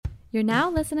You're now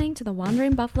listening to the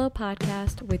Wandering Buffalo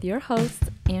podcast with your hosts,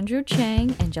 Andrew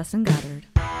Chang and Justin Goddard.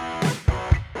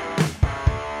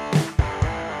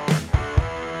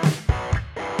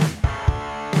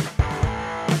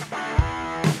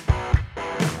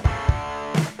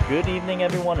 Good evening,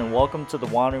 everyone, and welcome to the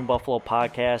Wandering Buffalo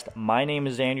podcast. My name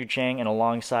is Andrew Chang, and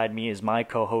alongside me is my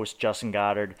co-host, Justin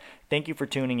Goddard. Thank you for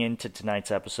tuning in to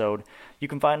tonight's episode. You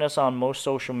can find us on most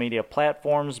social media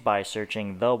platforms by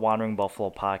searching the Wandering Buffalo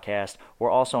podcast. We're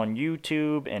also on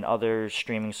YouTube and other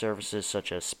streaming services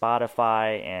such as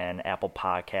Spotify and Apple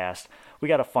Podcasts. We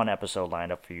got a fun episode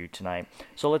lined up for you tonight.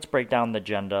 So let's break down the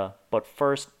agenda. But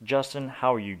first, Justin,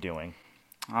 how are you doing?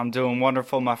 I'm doing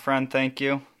wonderful, my friend. Thank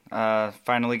you.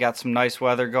 Finally got some nice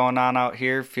weather going on out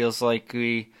here. Feels like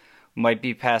we might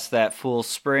be past that full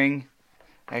spring.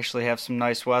 Actually have some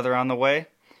nice weather on the way.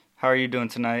 How are you doing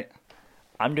tonight?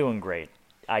 I'm doing great.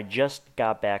 I just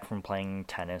got back from playing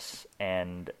tennis,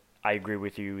 and I agree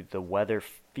with you. The weather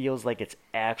feels like it's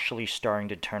actually starting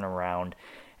to turn around.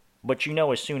 But you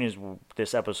know, as soon as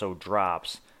this episode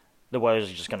drops, the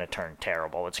weather's just going to turn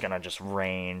terrible. It's going to just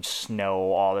rain,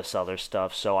 snow, all this other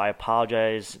stuff. So I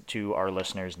apologize to our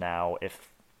listeners now.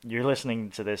 If you're listening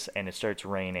to this and it starts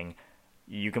raining,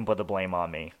 you can put the blame on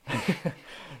me.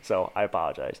 So I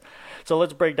apologize. So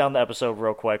let's break down the episode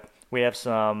real quick. We have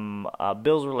some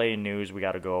Bills-related news we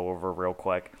got to go over real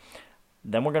quick.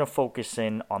 Then we're going to focus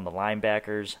in on the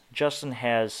linebackers. Justin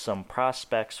has some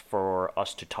prospects for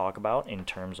us to talk about in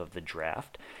terms of the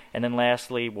draft. And then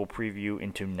lastly, we'll preview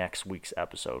into next week's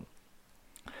episode.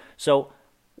 So,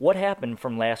 what happened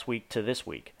from last week to this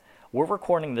week? We're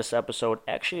recording this episode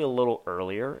actually a little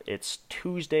earlier. It's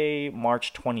Tuesday,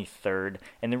 March 23rd.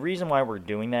 And the reason why we're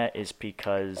doing that is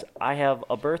because I have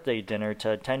a birthday dinner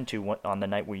to attend to on the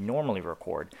night we normally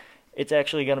record. It's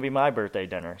actually going to be my birthday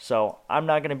dinner, so I'm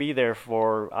not going to be there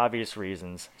for obvious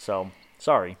reasons, so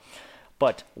sorry.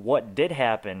 But what did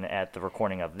happen at the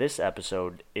recording of this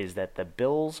episode is that the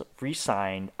Bills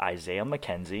re-signed Isaiah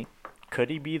McKenzie. Could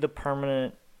he be the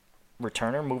permanent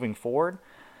returner moving forward?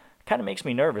 Kind of makes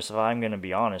me nervous if I'm going to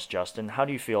be honest, Justin. How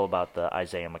do you feel about the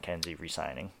Isaiah McKenzie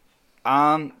re-signing?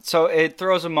 So it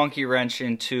throws a monkey wrench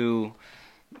into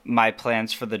my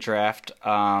plans for the draft.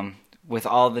 With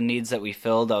all the needs that we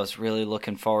filled, I was really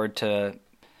looking forward to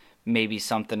maybe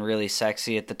something really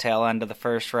sexy at the tail end of the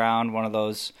first round. One of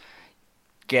those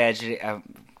gadget.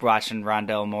 Watching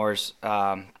Rondell Moore's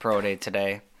pro day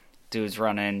today. Dude's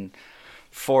running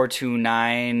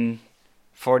 4.29,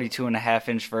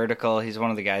 42.5-inch vertical. He's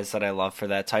one of the guys that I love for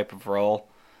that type of role.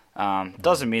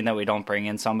 Doesn't mean that we don't bring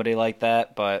in somebody like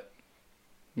that, but,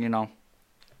 you know,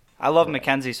 I love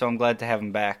McKenzie, so I'm glad to have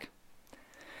him back.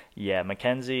 Yeah,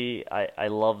 McKenzie, I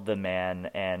love the man,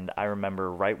 and I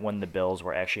remember right when the Bills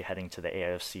were actually heading to the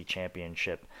AFC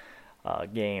Championship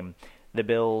game, the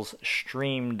Bills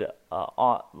streamed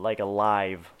like a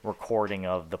live recording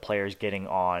of the players getting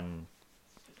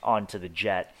onto the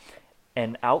jet,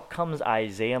 and out comes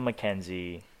Isaiah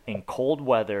McKenzie in cold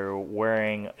weather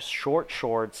wearing short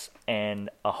shorts and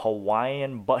a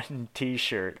Hawaiian button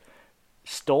t-shirt.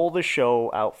 Stole the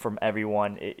show out from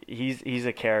everyone. He's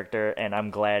a character, and I'm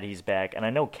glad he's back. And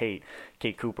I know Kate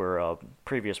Cooper, a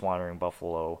previous Wandering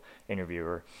Buffalo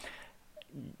interviewer,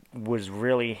 was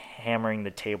really hammering the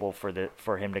table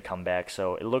for him to come back.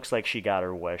 So it looks like she got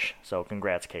her wish. So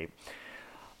congrats, Kate.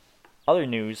 Other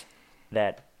news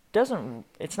that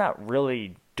it's not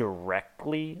really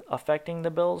directly affecting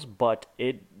the Bills, but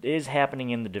it is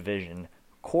happening in the division.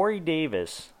 Corey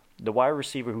Davis, the wide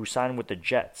receiver who signed with the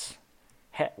Jets,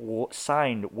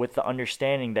 signed with the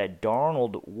understanding that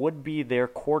Darnold would be their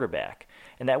quarterback,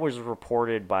 and that was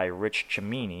reported by Rich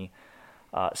Samini.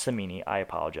 I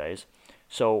apologize.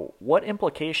 So, what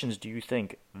implications do you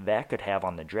think that could have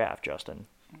on the draft, Justin?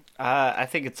 I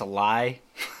think it's a lie.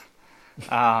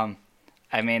 I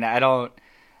mean, I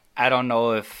don't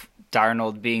know if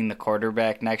Darnold being the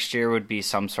quarterback next year would be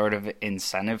some sort of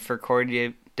incentive for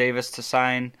Corey Davis to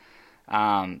sign.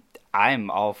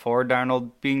 I'm all for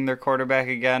Darnold being their quarterback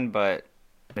again, but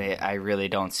I really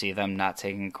don't see them not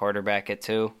taking a quarterback at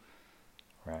 2.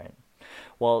 Right.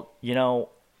 Well, you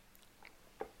know,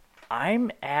 I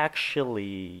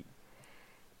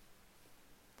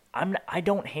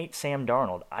don't hate Sam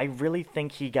Darnold. I really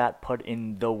think he got put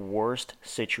in the worst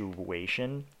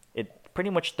situation. Pretty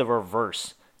much the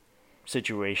reverse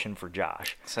situation for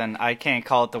Josh. And I can't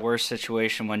call it the worst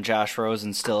situation when Josh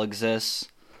Rosen still exists.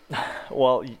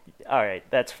 Well, all right,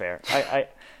 that's fair.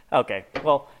 Okay.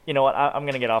 Well, you know what? I'm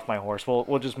gonna get off my horse.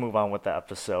 We'll just move on with the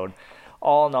episode.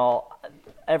 All in all,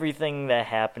 everything that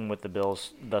happened with the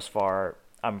Bills thus far,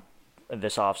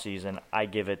 this offseason, I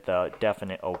give it the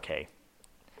definite okay.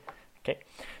 Okay,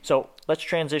 so let's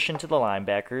transition to the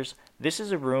linebackers. This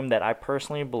is a room that I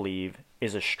personally believe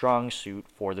is a strong suit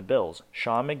for the Bills.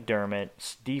 Sean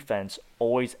McDermott's defense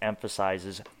always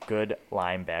emphasizes good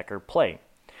linebacker play.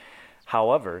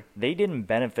 However, they didn't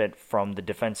benefit from the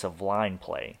defensive line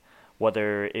play.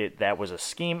 Whether that was a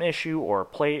scheme issue or a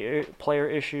player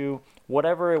issue,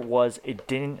 whatever it was, it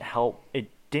didn't help. It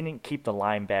didn't keep the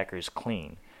linebackers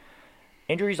clean.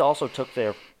 Injuries also took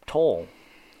their toll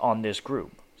on this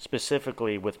group,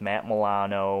 specifically with Matt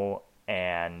Milano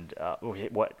and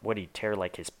what he tear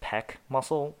like his pec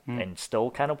muscle and still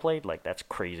kind of played. Like, that's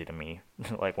crazy to me,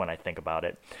 like when I think about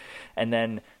it. And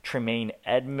then Tremaine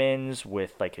Edmunds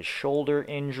with like his shoulder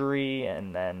injury,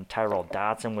 and then Tyrell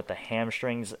Dotson with the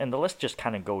hamstrings, and the list just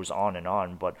kind of goes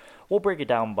on, but we'll break it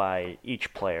down by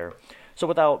each player. So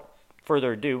without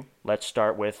further ado, let's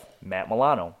start with Matt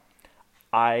Milano.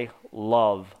 I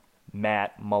love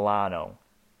Matt Milano.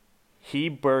 He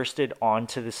bursted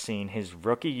onto the scene his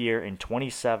rookie year in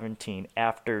 2017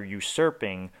 after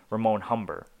usurping Ramon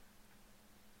Humber.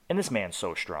 And this man's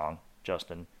so strong,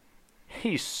 Justin.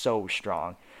 He's so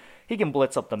strong. He can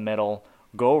blitz up the middle,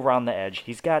 go around the edge.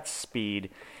 He's got speed.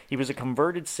 He was a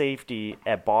converted safety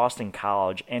at Boston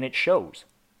College, and it shows.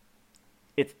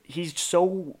 He's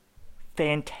so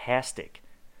fantastic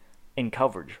in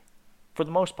coverage, for the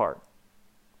most part.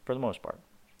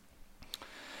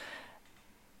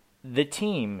 The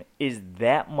team is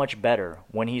that much better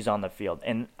when he's on the field,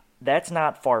 and that's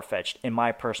not far-fetched in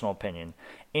my personal opinion.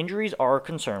 Injuries are a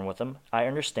concern with him. I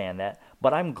understand that,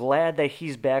 but I'm glad that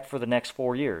he's back for the next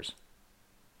 4 years.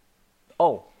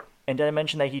 Oh, and did I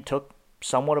mention that he took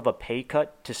somewhat of a pay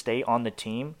cut to stay on the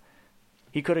team?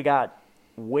 He could have got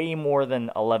way more than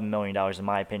 $11 million in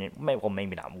my opinion. Well,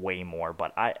 maybe not way more,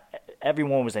 but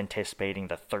everyone was anticipating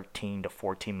the $13 to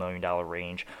 $14 million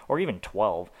range, or even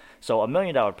 12. So $1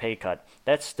 million pay cut,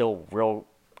 that's still real.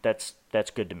 That's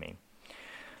good to me.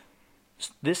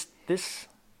 This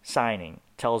signing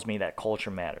tells me that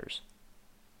culture matters,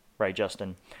 right,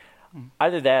 Justin?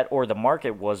 Either that or the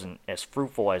market wasn't as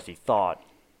fruitful as he thought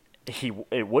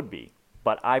it would be.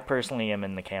 But I personally am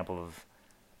in the camp of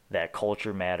that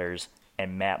culture matters,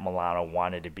 and Matt Milano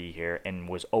wanted to be here and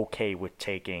was okay with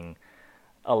taking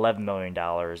 $11 million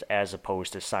as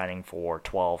opposed to signing for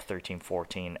 12, 13,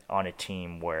 14 on a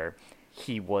team where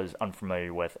he was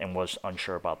unfamiliar with and was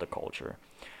unsure about the culture.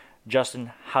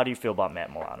 Justin, how do you feel about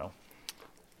Matt Milano?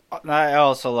 I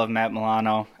also love Matt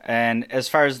Milano, and as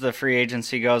far as the free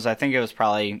agency goes, I think it was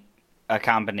probably a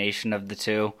combination of the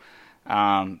two.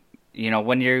 When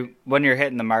you're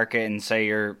hitting the market and say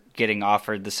you're getting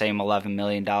offered the same $11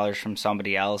 million from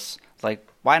somebody else, it's like,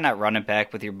 why not run it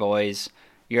back with your boys?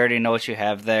 You already know what you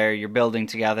have there. You're building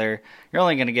together. You're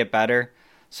only going to get better.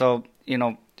 So,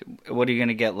 what are you going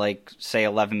to get, like, say,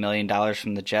 $11 million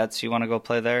from the Jets? You want to go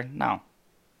play there? No.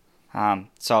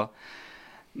 So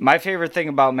my favorite thing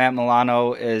about Matt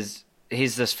Milano is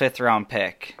he's this fifth-round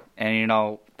pick. And,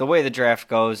 the way the draft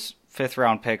goes,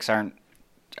 fifth-round picks aren't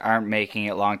making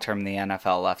it long-term in the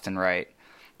NFL left and right.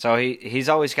 So he's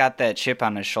always got that chip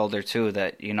on his shoulder, too,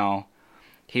 that,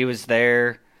 he was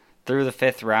there through the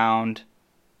fifth round.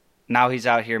 Now he's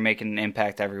out here making an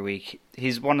impact every week.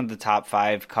 He's one of the top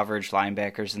 5 coverage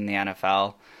linebackers in the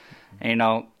NFL. And,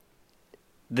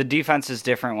 the defense is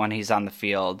different when he's on the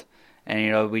field.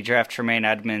 And, we draft Tremaine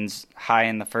Edmunds high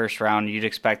in the first round. You'd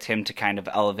expect him to kind of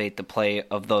elevate the play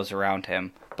of those around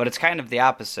him. But it's kind of the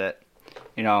opposite.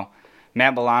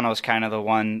 Matt Milano is kind of the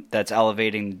one that's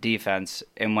elevating the defense.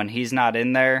 And when he's not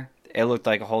in there, it looked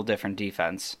like a whole different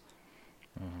defense.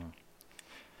 Mm-hmm.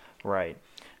 Right.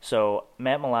 So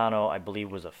Matt Milano, I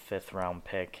believe, was a 5th-round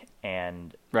pick.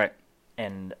 Right.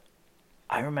 And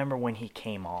I remember when he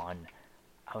came on,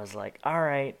 I was like, all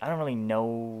right, I don't really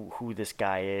know who this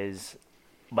guy is,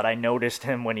 but I noticed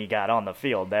him when he got on the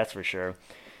field, that's for sure.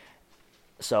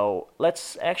 So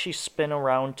let's actually spin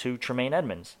around to Tremaine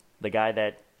Edmunds, the guy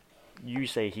that you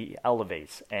say he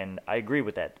elevates, and I agree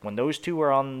with that. When those two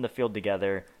are on the field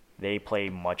together, they play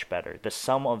much better. The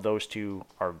sum of those two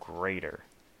are greater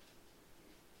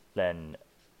than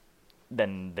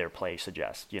their play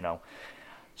suggests,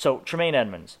 So Tremaine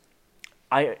Edmunds,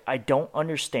 I don't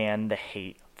understand the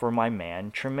hate for my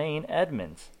man Tremaine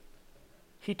Edmunds.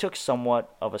 He took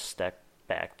somewhat of a step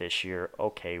back this year.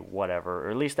 Okay, whatever.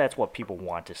 Or at least that's what people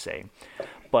want to say.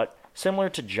 But similar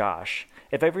to Josh,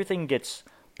 if everything gets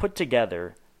put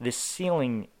together, the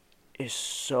ceiling is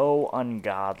so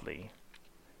ungodly.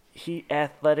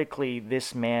 Athletically,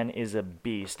 this man is a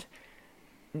beast.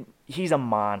 He's a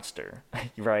monster,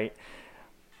 right?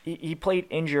 He played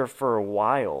injured for a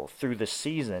while through the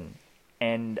season,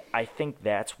 and I think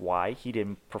that's why he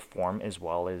didn't perform as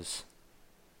well as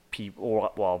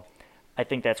I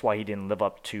think that's why he didn't live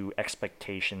up to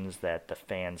expectations that the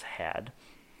fans had.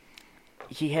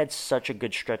 He had such a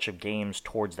good stretch of games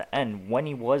towards the end when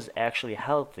he was actually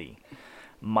healthy,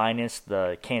 minus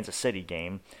the Kansas City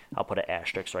game. I'll put an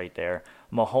asterisk right there.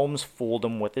 Mahomes fooled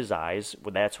him with his eyes.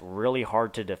 That's really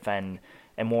hard to defend.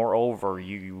 And moreover,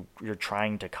 you're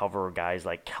trying to cover guys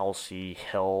like Kelsey,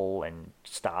 Hill, and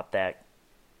stop that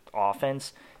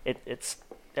offense.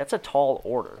 That's a tall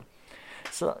order.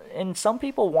 So, and some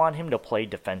people want him to play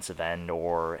defensive end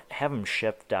or have him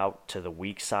shift out to the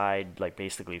weak side, like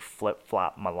basically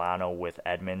flip-flop Milano with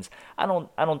Edmunds. I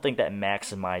don't think that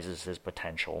maximizes his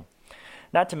potential.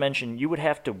 Not to mention, you would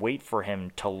have to wait for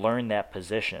him to learn that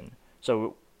position.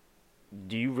 So,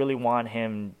 do you really want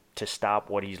him to stop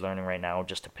what he's learning right now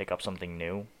just to pick up something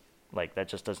new? Like, that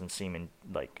just doesn't seem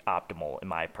optimal in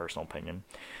my personal opinion.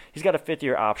 He's got a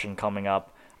fifth-year option coming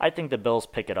up. I think the Bills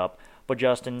pick it up. But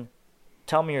Justin,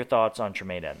 tell me your thoughts on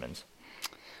Tremaine Edmunds.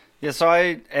 Yeah, so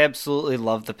I absolutely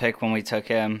loved the pick when we took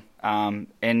him.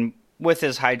 And with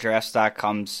his high draft stock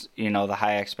comes, the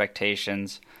high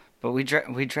expectations. But we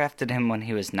drafted him when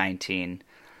he was 19.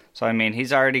 So, I mean,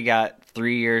 he's already got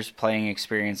 3 years playing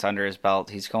experience under his belt.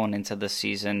 He's going into the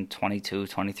season 22,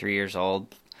 23 years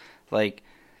old. Like,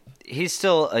 he's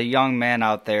still a young man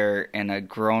out there in a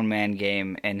grown man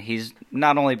game, and he's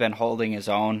not only been holding his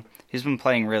own, he's been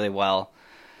playing really well.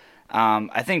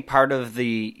 I think part of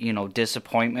the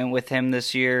disappointment with him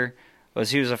this year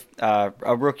was he was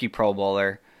a rookie Pro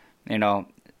Bowler,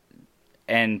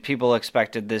 and people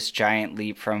expected this giant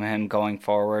leap from him going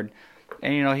forward.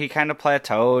 And, he kind of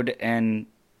plateaued, and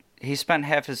he spent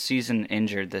half his season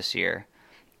injured this year.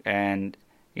 And,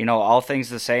 all things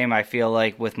the same, I feel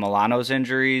like with Milano's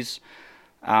injuries,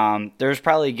 there's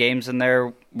probably games in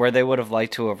there where they would have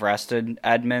liked to have rested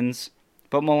Edmunds,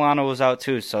 but Milano was out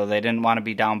too, so they didn't want to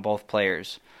be down both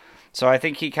players. So I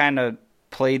think he kind of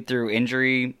played through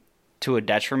injury to a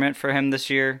detriment for him this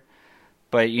year.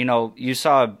 But, you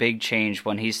saw a big change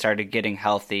when he started getting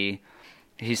healthy.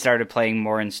 He started playing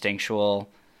more instinctual.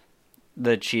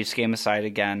 The Chiefs game aside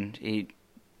again,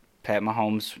 Pat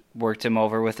Mahomes worked him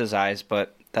over with his eyes,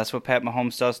 but that's what Pat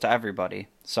Mahomes does to everybody.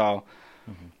 So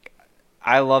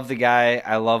I love the guy.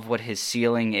 I love what his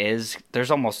ceiling is.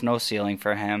 There's almost no ceiling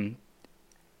for him.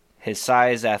 His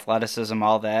size, athleticism,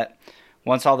 all that.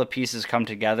 Once all the pieces come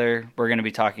together, we're going to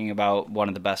be talking about one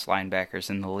of the best linebackers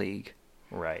in the league.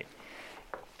 Right.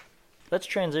 Let's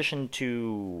transition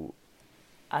to,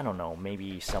 I don't know,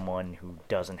 maybe someone who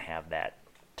doesn't have that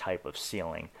type of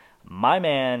ceiling. My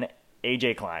man,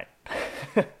 AJ Klein.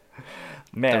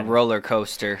 Man, the roller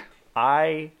coaster.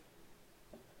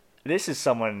 This is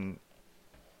someone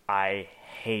I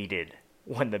hated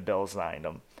when the Bills signed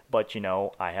him. But,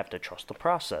 I have to trust the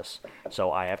process.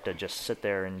 So I have to just sit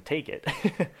there and take it.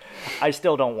 I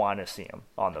still don't want to see him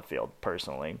on the field,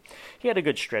 personally. He had a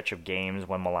good stretch of games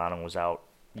when Milano was out.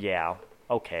 Yeah,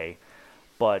 okay.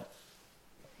 But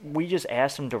we just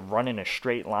asked him to run in a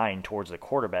straight line towards the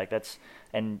quarterback. That's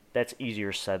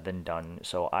easier said than done.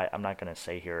 So I'm not going to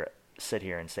sit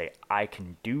here and say I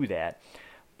can do that.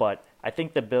 But I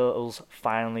think the Bills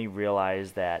finally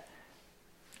realized that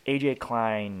AJ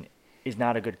Klein is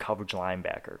not a good coverage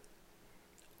linebacker.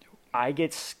 I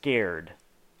get scared.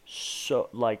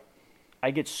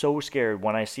 I get so scared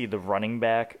when I see the running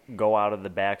back go out of the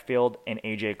backfield and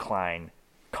AJ Klein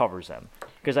covers him,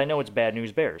 because I know it's bad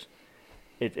news bears.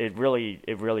 It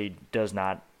really does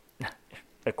not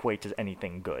equate to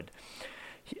anything good.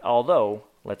 Although,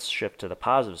 let's shift to the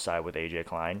positive side with AJ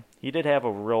Klein. He did have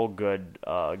a real good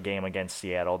game against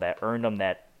Seattle that earned him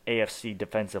that AFC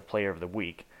Defensive Player of the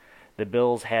Week. The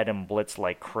Bills had him blitz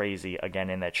like crazy again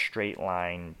in that straight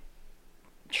line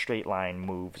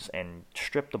moves and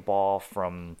stripped the ball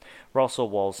from Russell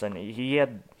Wilson. He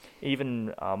had,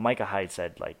 even Micah Hyde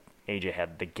said, AJ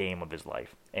had the game of his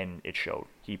life, and it showed.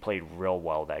 He played real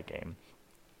well that game.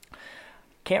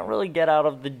 Can't really get out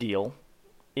of the deal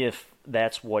if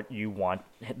that's what you want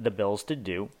the Bills to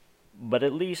do, but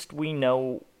at least we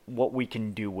know what we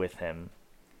can do with him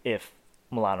if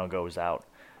Milano goes out.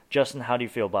 Justin, how do you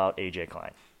feel about AJ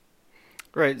Klein?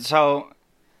 Right, so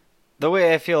the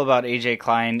way I feel about AJ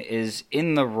Klein is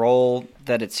in the role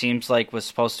that it seems like was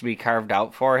supposed to be carved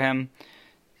out for him.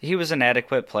 He was an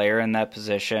adequate player in that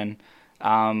position.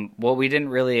 What we didn't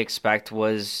really expect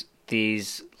was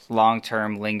these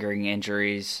long-term lingering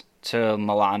injuries to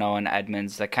Milano and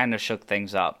Edmunds that kind of shook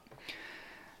things up.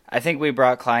 I think we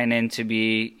brought Klein in to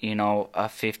be, a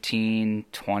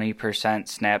 15-20%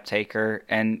 snap taker,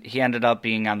 and he ended up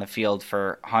being on the field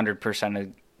for 100%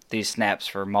 of these snaps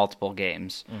for multiple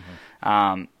games.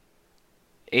 AJ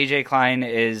Klein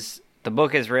is the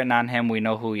book is written on him. We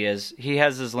know who he is. He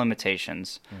has his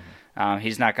limitations.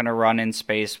 He's not going to run in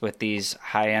space with these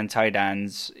high-end tight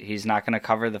ends. He's not going to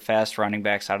cover the fast running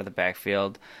backs out of the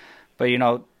backfield. But,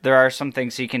 there are some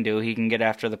things he can do. He can get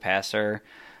after the passer.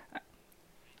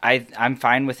 I'm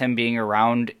fine with him being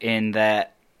around in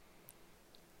that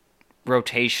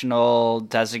rotational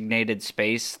designated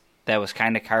space that was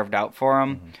kind of carved out for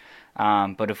him.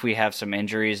 But if we have some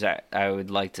injuries, I would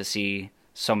like to see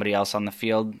somebody else on the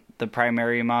field the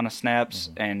primary amount of snaps,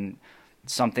 and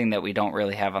something that we don't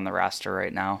really have on the roster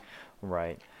right now.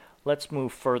 Right. Let's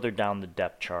move further down the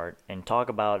depth chart and talk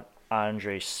about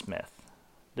Andre Smith.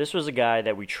 This was a guy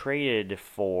that we traded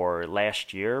for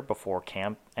last year before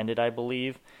camp ended, I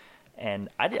believe. And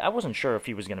I wasn't sure if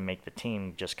he was going to make the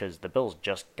team just because the Bills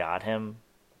just got him.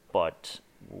 But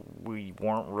we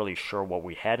weren't really sure what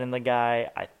we had in the guy.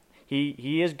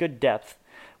 He is good depth.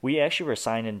 We actually were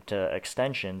signed into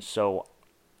extension, so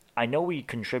I know he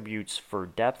contributes for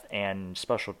depth and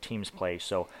special teams play,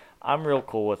 so I'm real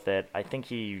cool with it. I think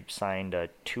he signed a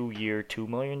 2-year, $2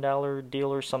 million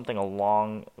deal or something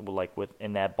along,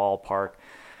 in that ballpark.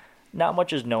 Not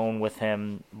much is known with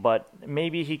him, but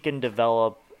maybe he can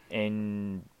develop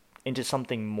into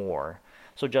something more.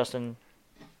 So, Justin,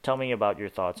 tell me about your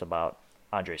thoughts about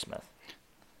Andre Smith.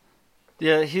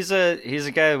 Yeah, he's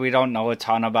a guy we don't know a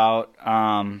ton about.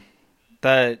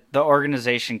 The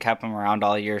organization kept him around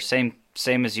all year, same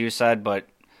as you said, but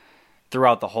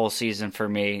throughout the whole season for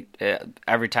me,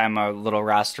 every time a little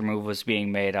roster move was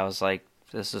being made, I was like,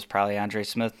 this is probably Andre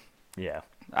Smith. Yeah.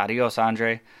 Adios,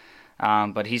 Andre.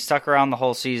 But he stuck around the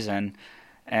whole season,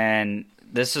 and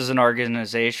this is an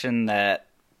organization that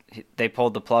they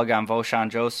pulled the plug on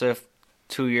Voshan Joseph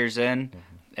 2 years in,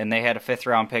 and they had a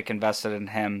 5th-round pick invested in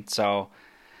him. So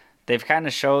they've kind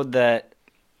of showed that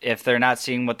if they're not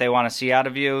seeing what they want to see out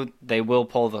of you, they will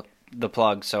pull the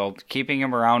plug. So keeping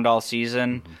him around all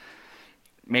season,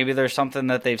 maybe there's something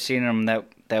that they've seen in him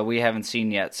that we haven't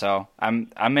seen yet. So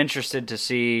I'm interested to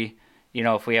see,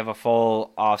 if we have a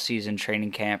full off-season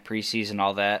training camp, preseason,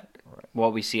 all that,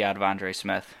 what we see out of Andre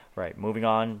Smith. Right. Moving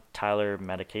on, Tyler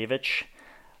Matakevich.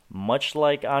 Much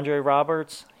like Andre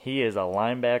Roberts, he is a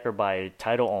linebacker by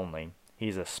title only.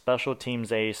 He's a special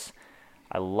teams ace.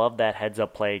 I love that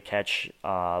heads-up play catch.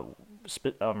 I'm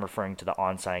referring to the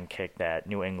onside kick that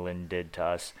New England did to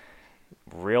us.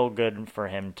 Real good for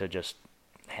him to just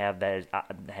have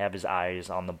his eyes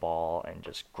on the ball and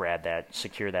just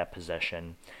secure that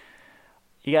possession.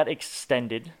 He got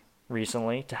extended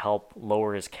recently to help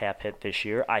lower his cap hit this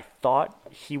year. I thought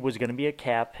he was going to be a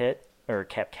cap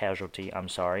casualty,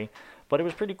 but it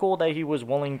was pretty cool that he was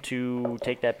willing to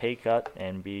take that pay cut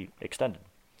and be extended.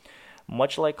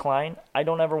 Much like Klein, I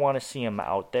don't ever want to see him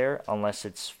out there unless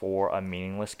it's for a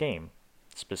meaningless game,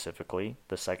 specifically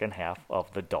the second half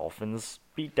of the Dolphins'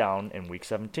 beatdown in Week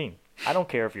 17. I don't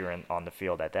care if you're on the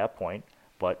field at that point,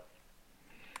 but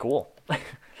cool.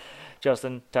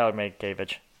 Justin, Tyler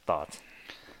Matakevich, thoughts?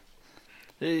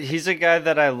 He's a guy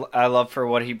that I love for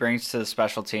what he brings to the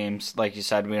special teams. Like you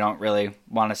said, we don't really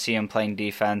want to see him playing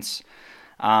defense.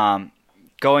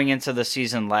 Going into the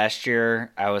season last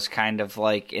year, I was kind of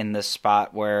in this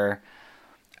spot where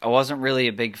I wasn't really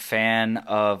a big fan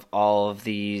of all of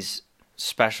these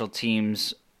special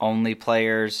teams only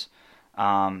players.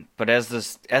 But as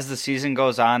the season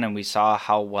goes on and we saw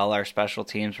how well our special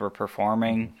teams were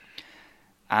performing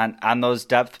on those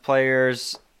depth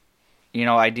players,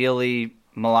 ideally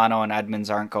Milano and Edmunds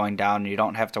aren't going down. You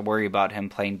don't have to worry about him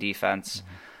playing defense.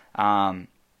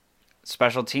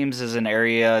 Special teams is an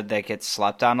area that gets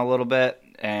slept on a little bit,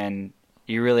 and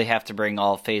you really have to bring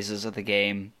all phases of the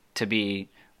game to be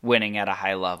winning at a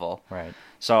high level. Right.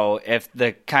 So if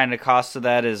the kind of cost of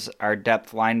that is our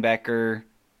depth linebacker,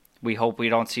 we hope we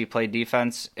don't see play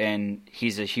defense, and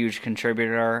he's a huge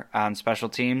contributor on special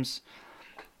teams,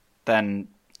 then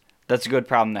that's a good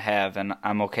problem to have, and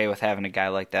I'm okay with having a guy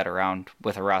like that around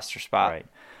with a roster spot. Right.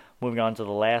 Moving on to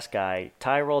the last guy,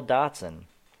 Tyrell Dotson.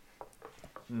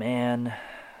 Man,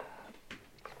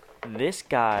 this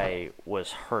guy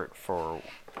was hurt for,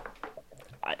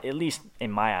 at least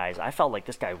in my eyes, I felt like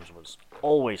this guy was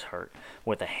always hurt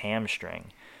with a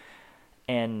hamstring.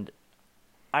 And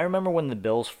I remember when the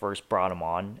Bills first brought him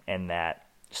on and that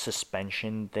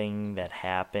suspension thing that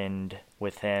happened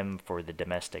with him for the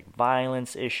domestic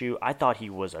violence issue, I thought he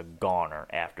was a goner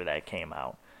after that came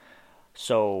out.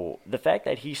 So the fact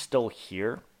that he's still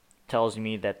here tells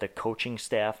me that the coaching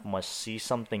staff must see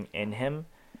something in him,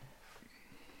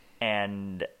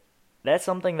 and that's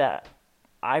something that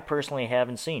I personally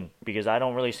haven't seen because I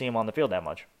don't really see him on the field that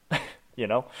much,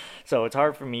 So it's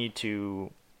hard for me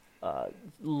to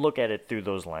look at it through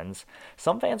those lenses.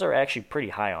 Some fans are actually pretty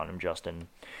high on him, Justin.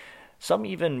 Some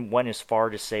even went as far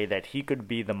to say that he could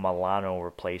be the Milano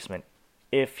replacement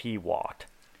if he walked.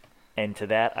 And to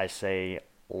that, I say,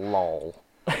 lol.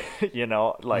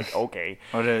 Okay.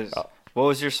 What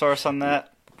was your source on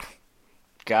that?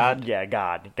 God? Yeah,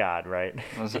 God, right?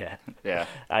 Was it? Yeah. Yeah.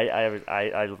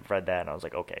 I read that and I was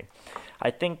like, okay. I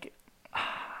think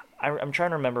I'm trying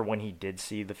to remember when he did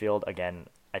see the field again.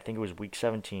 I think it was week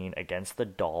 17 against the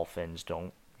Dolphins.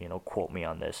 Don't quote me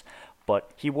on this,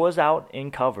 but he was out in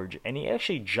coverage and he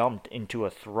actually jumped into a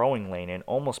throwing lane and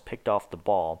almost picked off the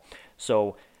ball.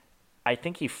 So I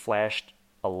think he flashed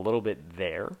a little bit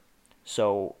there.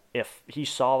 So if he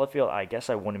saw the field, I guess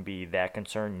I wouldn't be that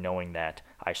concerned knowing that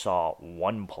I saw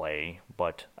one play.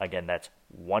 But again, that's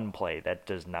one play. That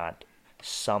does not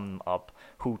sum up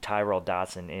who Tyrel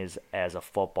Dodson is as a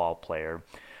football player.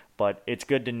 But it's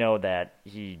good to know that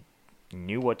he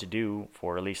knew what to do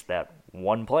for at least that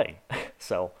one play.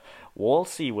 So we'll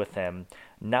see with him.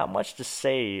 Not much to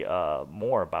say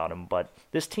more about him, but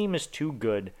this team is too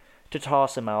good to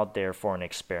toss him out there for an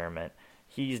experiment.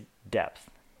 He's depth,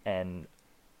 and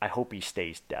I hope he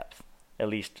stays depth, at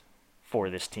least for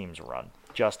this team's run.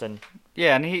 Justin?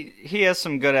 Yeah, and he has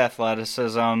some good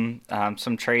athleticism,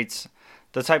 some traits,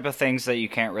 the type of things that you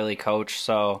can't really coach.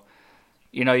 So,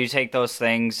 you take those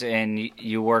things and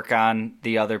you work on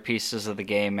the other pieces of the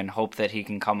game and hope that he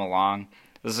can come along.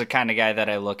 This is the kind of guy that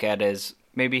I look at as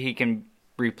maybe he can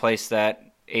replace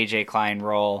that A.J. Klein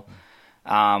role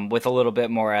with a little bit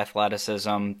more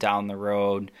athleticism down the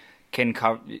road. Can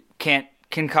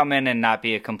come in and not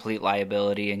be a complete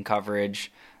liability in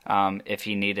coverage if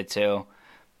he needed to.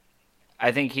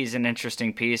 I think he's an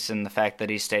interesting piece, and the fact that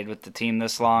he stayed with the team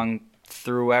this long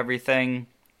through everything,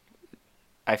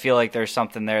 I feel like there's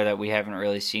something there that we haven't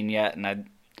really seen yet, and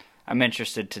I'm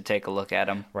interested to take a look at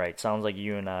him. Right. Sounds like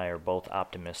you and I are both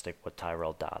optimistic with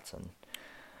Tyrel Dodson.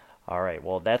 All right.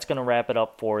 Well, that's going to wrap it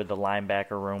up for the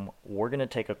linebacker room. We're going to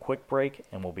take a quick break,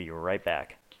 and we'll be right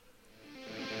back.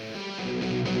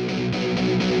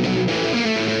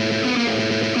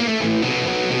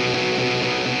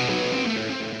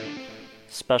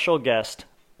 Special guest,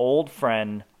 old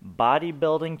friend,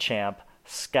 bodybuilding champ,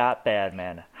 Scott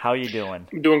Badman. How you doing?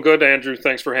 I'm doing good, Andrew.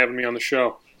 Thanks for having me on the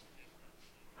show.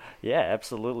 Yeah,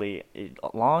 absolutely.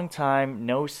 A long time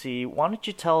no see. Why don't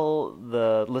you tell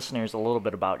the listeners a little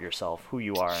bit about yourself, who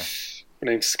you are?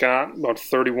 My name's Scott, about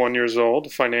 31 years old, a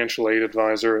financial aid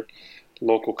advisor at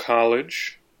local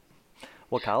college.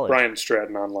 What college? Bryan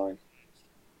Stratton Online.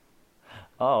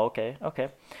 Oh, okay.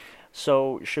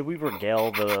 So should we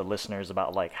regale the listeners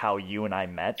about how you and I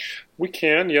met? We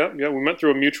can, yeah. We met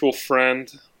through a mutual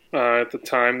friend at the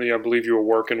time that I believe you were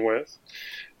working with.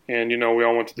 And, we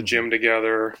all went to the gym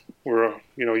together. You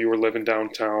were living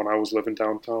downtown. I was living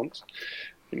downtown.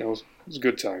 It was a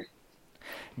good time.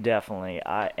 Definitely.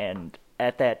 And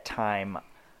at that time,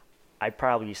 I'd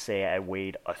probably say I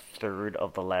weighed a third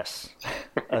of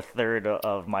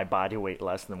my body weight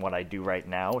less than what I do right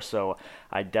now. So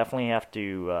I definitely have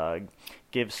to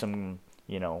give some,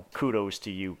 kudos to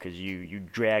you because you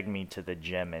dragged me to the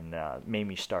gym and made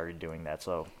me start doing that.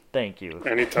 So thank you.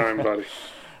 Anytime, buddy.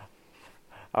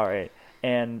 All right.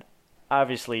 And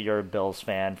obviously you're a Bills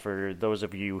fan. For those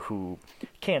of you who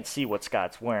can't see what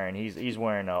Scott's wearing, he's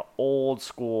wearing a old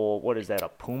school, what is that, a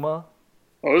Puma?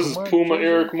 Oh, this is Puma jersey?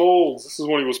 Eric Moulds. This is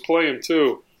when he was playing,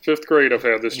 too. 5th grade I've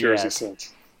had this jersey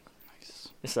since.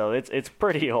 So it's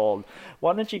pretty old.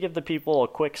 Why don't you give the people a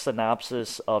quick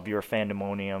synopsis of your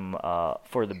fandemonium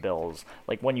for the Bills,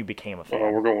 like when you became a fan?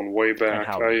 Oh, we're going way back.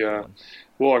 I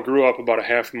grew up about a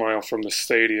half mile from the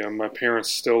stadium. My parents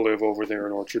still live over there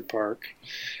in Orchard Park.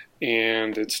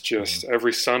 And it's just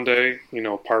every Sunday,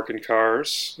 parking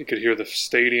cars. You could hear the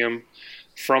stadium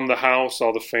from the house,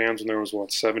 all the fans, and there was,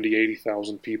 70,000,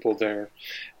 80,000 people there.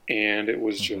 And it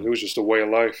was just a way of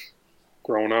life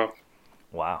growing up.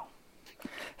 Wow.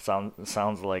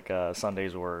 Sounds like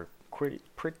Sundays were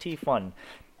pretty fun.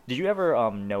 Did you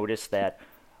ever notice that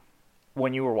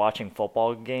when you were watching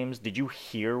football games, did you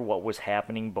hear what was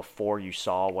happening before you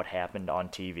saw what happened on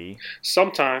TV?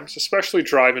 Sometimes, especially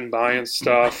driving by and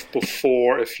stuff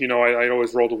before, I'd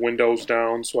always roll the windows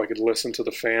down so I could listen to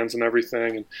the fans and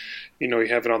everything. And, you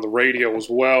have it on the radio as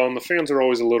well. And the fans are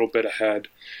always a little bit ahead.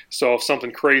 So if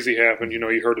something crazy happened,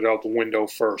 you heard it out the window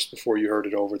first before you heard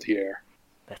it over the air.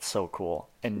 That's so cool.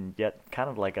 And yet kind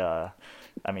of like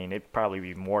it'd probably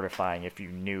be mortifying if you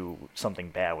knew something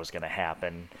bad was going to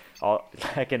happen.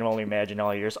 I can only imagine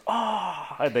all yours,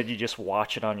 and then you just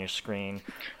watch it on your screen.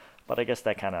 But I guess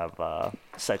that kind of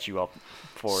sets you up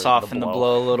for soften the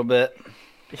blow a little bit.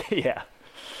 Yeah.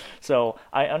 So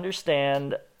I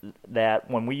understand that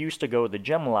when we used to go to the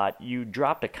gym a lot, you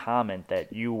dropped a comment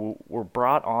that you were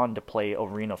brought on to play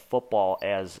arena football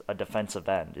as a defensive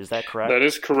end. Is that correct? That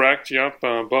is correct, yep.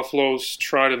 Buffalo's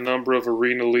tried a number of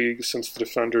arena leagues since the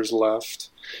Defenders left,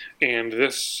 and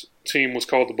this team was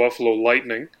called the Buffalo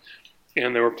Lightning,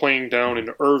 and they were playing down in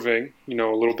Irving, a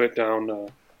little bit down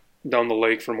the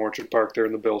lake from Orchard Park there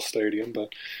in the Bill Stadium.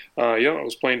 But, I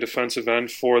was playing defensive end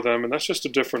for them, and that's just a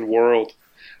different world.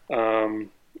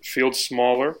 Field's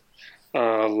smaller,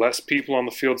 less people on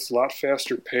the field. It's a lot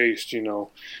faster paced, A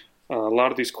lot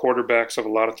of these quarterbacks have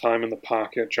a lot of time in the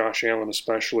pocket, Josh Allen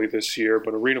especially this year,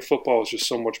 but arena football is just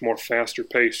so much more faster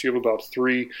paced. You have about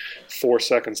 3-4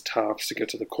 seconds tops to get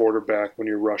to the quarterback when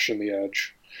you're rushing the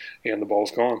edge, and the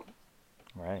ball's gone.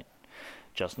 Right.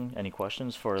 Justin, any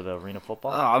questions for the arena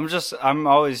football? I'm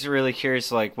always really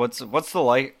curious, like, what's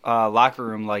the locker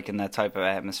room like in that type of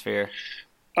atmosphere?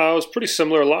 It was pretty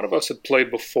similar. A lot of us had played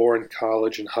before in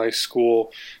college and high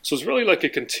school, so it's really like a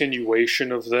continuation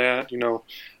of that.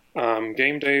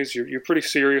 Game days, you're pretty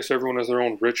serious. Everyone has their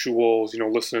own rituals.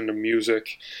 Listening to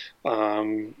music,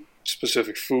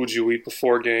 specific foods you eat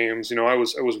before games. I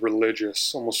was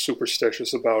religious, almost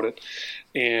superstitious about it.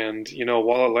 And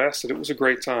while it lasted, it was a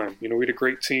great time. We had a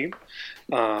great team.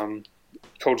 Coach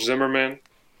Zimmerman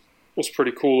was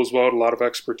pretty cool as well. Had a lot of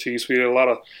expertise. We had a lot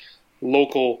of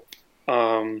local.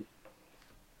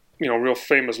 Real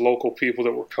famous local people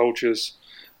that were coaches.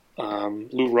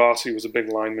 Lou Rossi was a big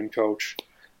lineman coach,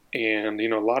 and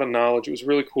a lot of knowledge. It was a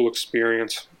really cool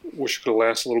experience. Wish it could have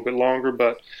lasted a little bit longer,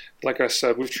 but like I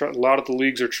said, we've tried. A lot of the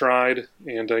leagues are tried,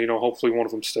 and hopefully one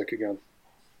of them stick again.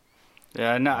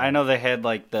 Yeah, I know they had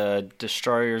like the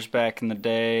Destroyers back in the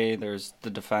day. There's the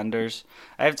Defenders.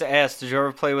 I have to ask, did you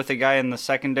ever play with a guy in the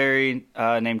secondary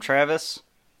named Travis?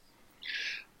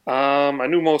 I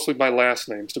knew mostly by last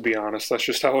names, to be honest. That's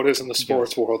just how it is in the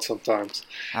sports world sometimes.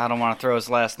 I don't want to throw his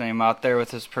last name out there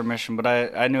with his permission, but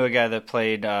I knew a guy that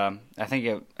played. I think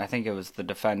it was the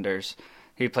Defenders.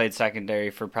 He played secondary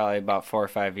for probably about 4 or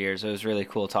 5 years. It was really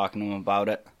cool talking to him about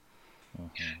it.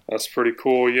 That's pretty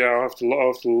cool. Yeah, I'll have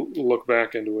to look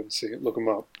back into it and look him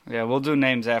up. Yeah, we'll do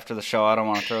names after the show. I don't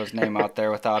want to throw his name out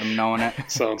there without him knowing it.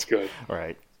 Sounds good. All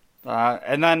right.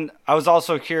 And then I was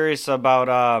also curious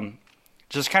about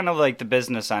just kind of like the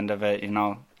business end of it.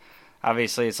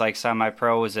 Obviously it's like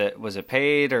semi-pro. Was it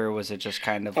paid, or was it just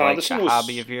kind of like a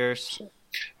hobby of yours?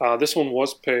 This one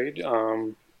was paid.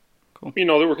 Cool.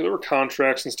 There were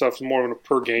contracts and stuff, more on a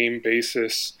per game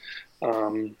basis.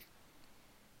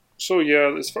 So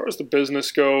yeah, as far as the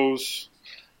business goes,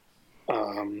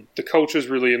 the coaches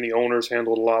really and the owners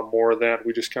handled a lot more of that.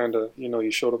 We just kind of,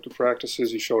 you showed up to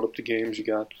practices, you showed up to games, you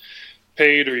got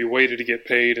paid, or you waited to get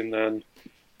paid, and then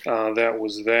that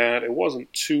was that. It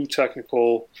wasn't too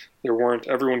technical.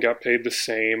 Everyone got paid the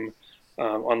same,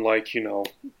 unlike,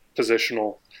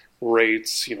 positional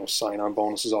rates, sign-on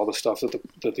bonuses, all the stuff that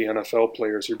the NFL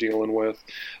players are dealing with.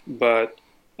 But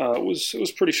it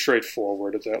was pretty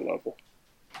straightforward at that level.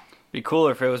 Be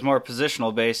cooler if it was more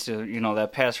positional based. That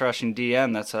pass rushing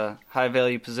DN, that's a high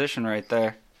value position right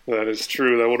there. That is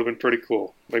true. That would have been pretty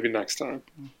cool. Maybe next time.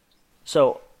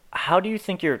 So, how do you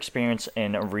think your experience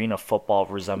in arena football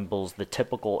resembles the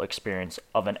typical experience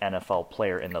of an NFL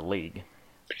player in the league?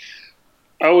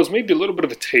 I was maybe a little bit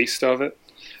of a taste of it.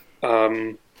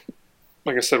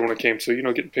 Like I said, when it came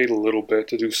to, getting paid a little bit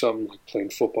to do something like playing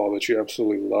football that you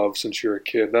absolutely love since you're a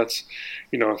kid, that's,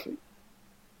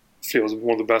 feels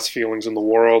one of the best feelings in the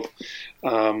world.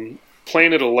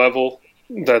 Playing at a level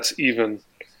that's even,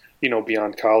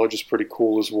 beyond college is pretty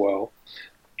cool as well.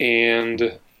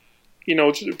 And,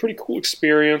 it's a pretty cool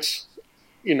experience,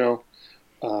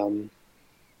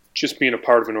 just being a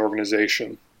part of an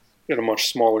organization at a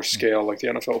much smaller scale like the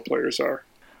NFL players are.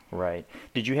 Right.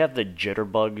 Did you have the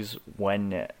jitterbugs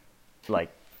when,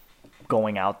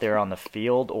 going out there on the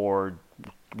field, or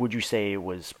would you say it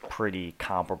was pretty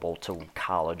comparable to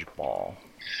college ball?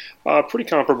 Pretty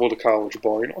comparable to college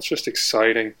ball. It's just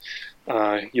exciting.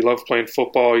 You love playing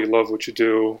football. You love what you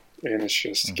do. And it's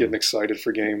just getting excited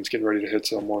for games, getting ready to hit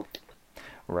someone.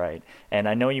 Right. And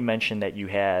I know you mentioned that you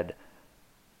had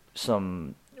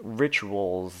some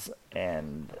rituals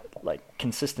and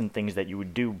consistent things that you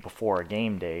would do before a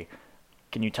game day.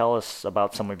 Can you tell us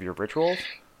about some of your rituals?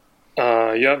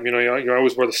 Yeah, you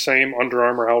always wear the same Under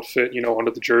Armour outfit,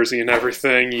 under the jersey and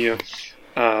everything.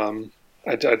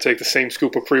 I'd take the same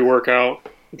scoop of pre-workout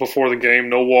before the game,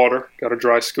 no water, got to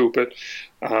dry scoop it.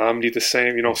 Eat the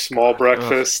same, small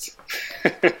breakfast.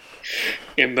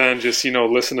 And then just,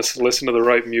 listen to the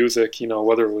right music,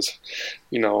 whether it was,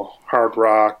 hard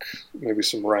rock, maybe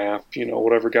some rap,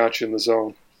 whatever got you in the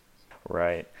zone.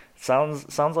 Right.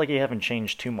 Sounds like you haven't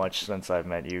changed too much since I've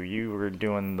met you. You were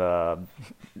doing the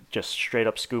just straight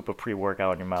up scoop of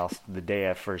pre-workout in your mouth the day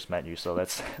I first met you, so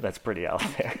that's pretty out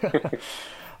there.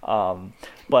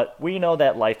 But we know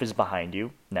that life is behind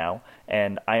you now,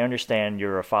 and I understand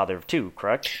you're a father of two,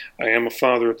 correct? I am a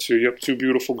father of two. Yep, two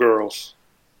beautiful girls.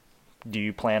 Do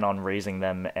you plan on raising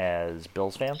them as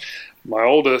Bills fans? My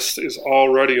oldest is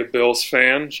already a Bills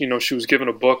fan. She was given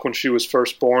a book when she was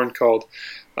first born called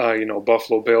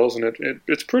Buffalo Bills, and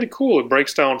it's pretty cool. It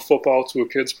breaks down football to a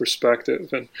kid's perspective,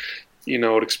 and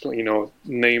it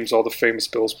names all the famous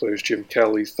Bills players: Jim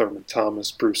Kelly, Thurman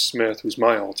Thomas, Bruce Smith, who's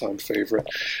my all-time favorite,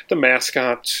 the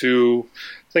mascot too,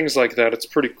 things like that. It's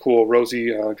pretty cool.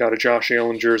 Rosie got a Josh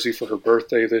Allen jersey for her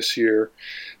birthday this year,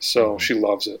 so she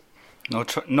loves it.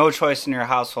 No choice in your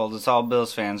household. It's all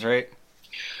Bills fans, right?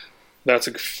 That's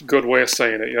a good way of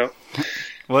saying it. Yep.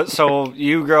 What? So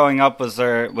you growing up, was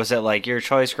it like your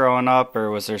choice growing up, or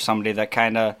was there somebody that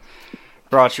kind of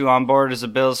brought you on board as a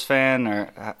Bills fan,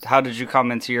 or how did you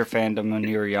come into your fandom when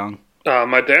you were young?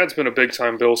 My dad's been a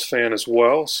big-time Bills fan as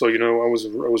well, so I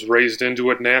was raised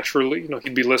into it naturally.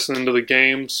 He'd be listening to the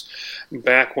games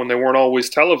back when they weren't always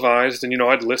televised, and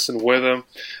I'd listen with him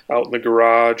out in the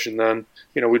garage, and then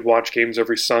we'd watch games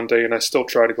every Sunday, and I still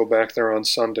try to go back there on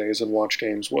Sundays and watch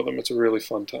games with him. It's a really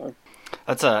fun time.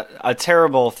 That's a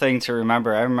terrible thing to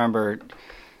remember. I remember,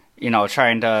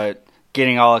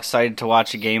 getting all excited to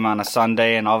watch a game on a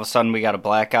Sunday, and all of a sudden we got a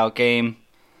blackout game.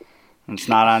 It's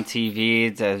not on TV.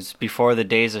 It was before the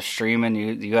days of streaming.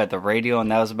 You had the radio, and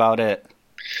that was about it.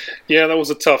 Yeah, that was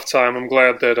a tough time. I'm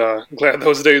glad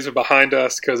those days are behind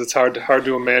us, because it's hard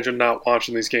to imagine not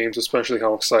watching these games, especially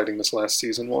how exciting this last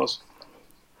season was.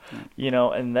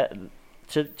 And that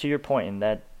to your point, and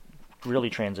that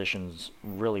really transitions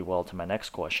really well to my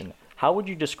next question. How would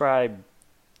you describe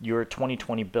your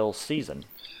 2020 Bills season?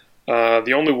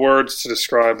 The only words to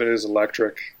describe it is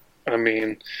electric. I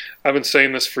mean, I've been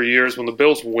saying this for years. When the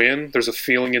Bills win, there's a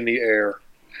feeling in the air.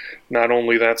 Not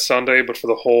only that Sunday, but for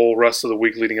the whole rest of the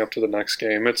week leading up to the next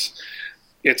game.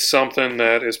 It's something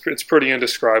that it's pretty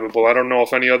indescribable. I don't know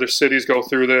if any other cities go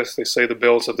through this. They say the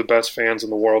Bills have the best fans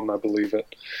in the world, and I believe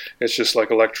it. It's just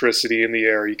like electricity in the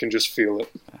air. You can just feel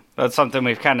it. That's something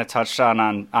we've kind of touched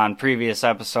on previous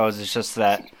episodes. It's just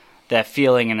that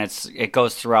feeling, and it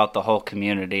goes throughout the whole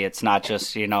community. It's not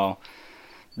just,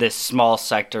 this small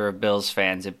sector of Bills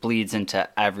fans. It bleeds into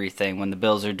everything. When the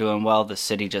Bills are doing well, the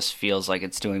city just feels like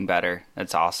it's doing better.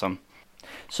 It's awesome.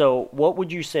 So what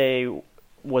would you say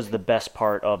was the best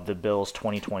part of the Bills'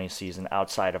 2020 season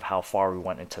outside of how far we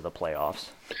went into the playoffs?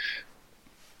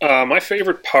 My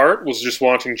favorite part was just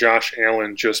watching Josh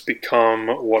Allen just become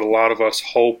what a lot of us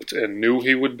hoped and knew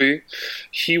he would be.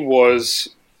 He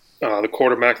was the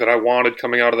quarterback that I wanted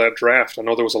coming out of that draft. I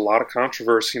know there was a lot of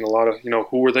controversy and a lot of,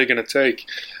 who were they going to take?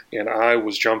 And I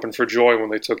was jumping for joy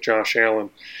when they took Josh Allen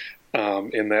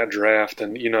in that draft.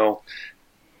 And,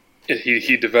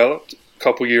 he developed a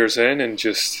couple years in and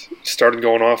just started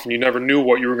going off, and you never knew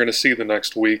what you were going to see the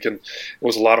next week. And it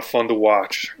was a lot of fun to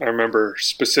watch. I remember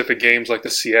specific games like the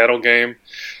Seattle game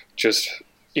just,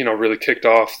 really kicked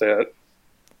off that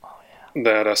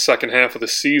second half of the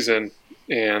season.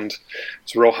 And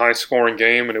it's a real high-scoring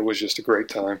game, and it was just a great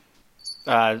time.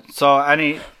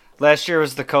 Last year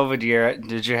was the COVID year.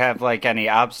 Did you have any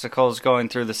obstacles going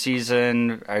through the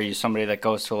season? Are you somebody that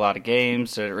goes to a lot of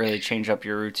games? Did it really change up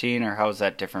your routine, or how is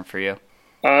that different for you?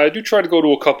 I do try to go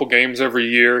to a couple games every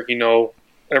year.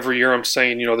 Every year I'm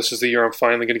saying, this is the year I'm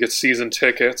finally going to get season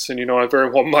tickets, and I very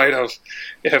well might have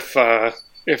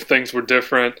if things were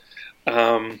different.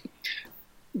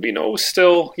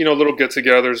 Still, little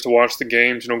get-togethers to watch the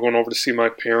games, going over to see my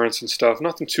parents and stuff.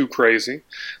 Nothing too crazy,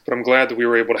 but I'm glad that we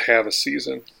were able to have a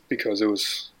season because it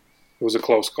was a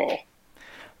close call.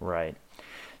 Right.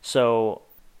 So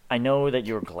I know that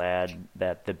you're glad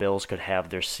that the Bills could have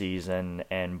their season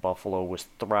and Buffalo was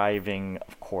thriving,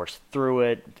 of course,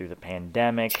 through the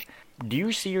pandemic. Do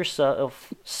you see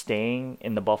yourself staying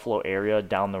in the Buffalo area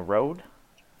down the road?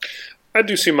 I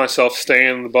do see myself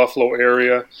staying in the Buffalo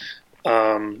area.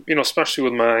 Especially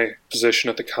with my position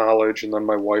at the college and then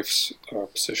my wife's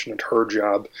position at her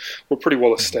job, we're pretty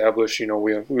well established.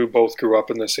 We both grew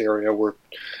up in this area.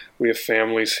 We have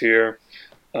families here.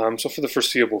 So for the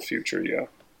foreseeable future, yeah.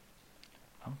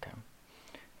 Okay.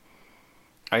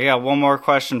 I got one more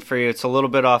question for you. It's a little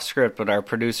bit off script, but our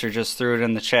producer just threw it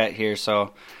in the chat here.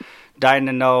 So dying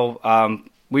to know,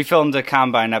 we filmed a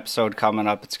Combine episode coming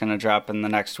up. It's going to drop in the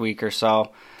next week or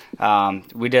so.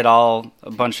 We did a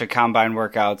bunch of Combine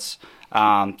workouts.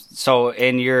 So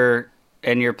in your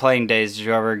playing days, did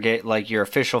you ever get your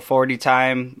official 40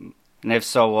 time And if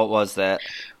so, what was that?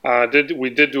 We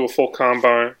did do a full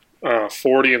combine,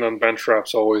 40, and then bench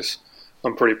reps always.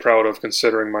 I'm pretty proud of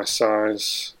considering my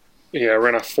size. Yeah, I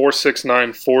ran a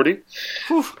 4.69 40.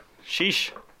 Whew.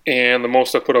 Sheesh. And the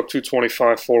most I put up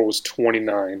 225 for was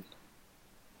 29.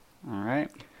 All right.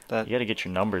 You got to get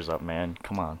your numbers up, man.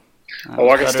 Come on. Oh,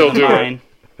 I can still do it.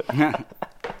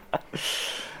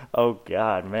 Oh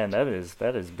God, man, that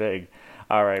is big.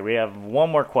 All right, we have one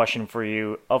more question for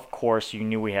you. Of course, you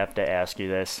knew we have to ask you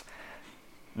this.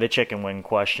 The chicken wing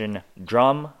question.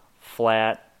 Drum,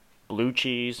 flat, blue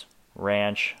cheese,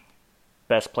 ranch,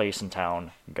 best place in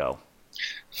town, go.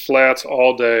 Flats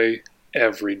all day,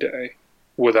 every day,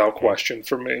 without question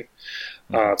for me.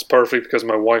 It's perfect because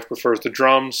my wife prefers the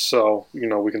drums, so,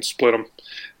 we can split them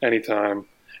anytime,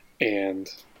 and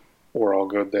we're all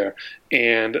good there.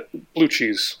 And blue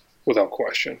cheese, without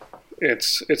question.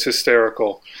 It's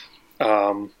hysterical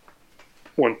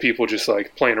when people just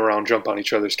like playing around, jump on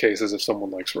each other's cases if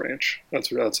someone likes ranch.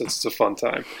 It's a fun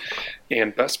time.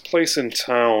 And best place in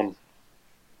town,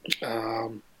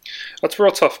 that's a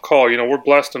real tough call. We're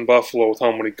blessed in Buffalo with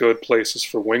how many good places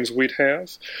for wings we'd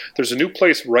have. There's a new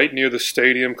place right near the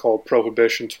stadium called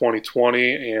Prohibition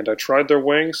 2020, and I tried their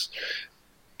wings.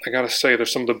 I gotta say, they're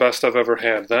some of the best I've ever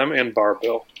had. Them and Bar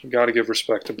Bill. You gotta give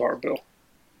respect to Bar Bill.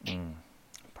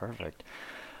 Perfect.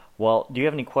 Well, do you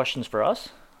have any questions for us,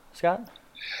 Scott?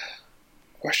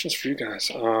 Questions for you guys.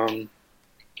 How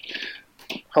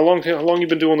long you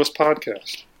been doing this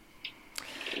podcast?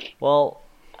 Well,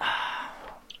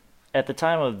 at the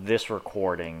time of this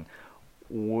recording,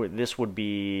 this would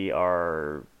be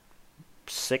our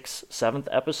 6th, 7th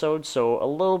episode, so a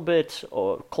little bit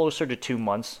closer to 2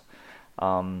 months.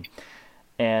 And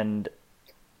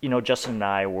Justin and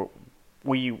I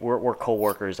we're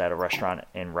co-workers at a restaurant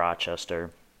in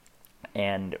Rochester,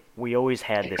 and we always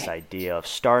had this idea of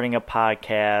starting a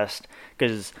podcast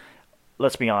because,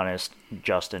 let's be honest,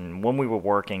 Justin, when we were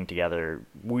working together,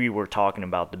 we were talking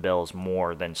about the Bills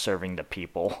more than serving the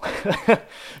people.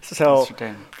 So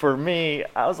for me,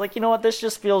 I was like, you know what, this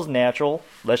just feels natural.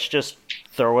 Let's just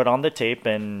throw it on the tape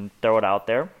and throw it out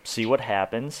there, see what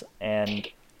happens. And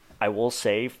I will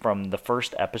say, from the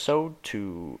first episode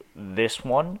to this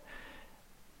one,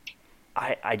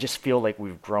 I just feel like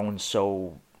we've grown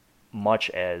so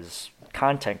much as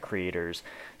content creators.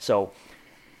 So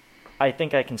I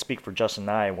think I can speak for Justin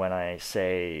and I when I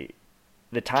say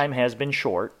the time has been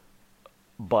short,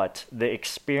 but the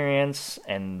experience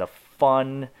and the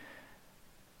fun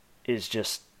is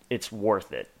just, it's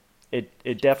worth it.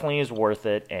 It definitely is worth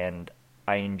it, and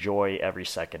I enjoy every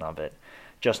second of it.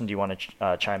 Justin, do you want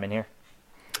to chime in here?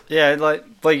 Yeah,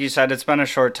 like you said, it's been a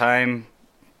short time,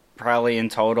 probably in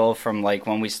total from like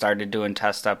when we started doing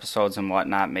test episodes and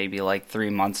whatnot, maybe like 3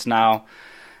 months now.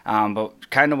 But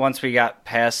kind of once we got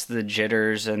past the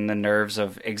jitters and the nerves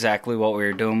of exactly what we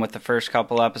were doing with the first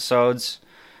couple episodes,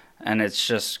 and it's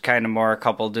just kind of more a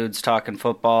couple dudes talking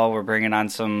football. We're bringing on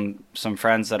some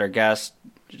friends that are guests,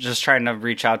 just trying to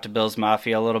reach out to Bills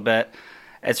Mafia a little bit.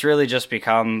 It's really just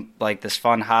become like this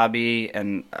fun hobby,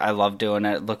 and I love doing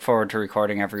it. Look forward to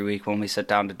recording every week when we sit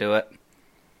down to do it.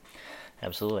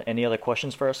 Absolutely. Any other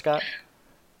questions for us, Scott?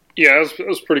 Yeah, it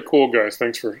was pretty cool, guys.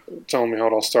 Thanks for telling me how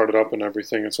it all started up and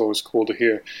everything. It's always cool to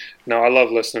hear. Now, I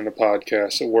love listening to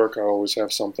podcasts. At work, I always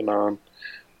have something on.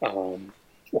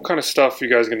 What kind of stuff are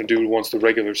you guys going to do once the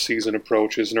regular season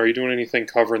approaches? And are you doing anything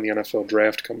covering the NFL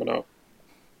draft coming up?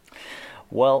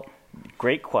 Well,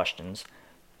 great questions.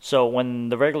 So when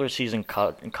the regular season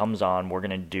comes on, we're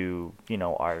going to do,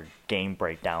 our game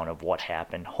breakdown of what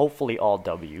happened. Hopefully all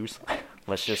W's.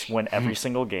 Let's just win every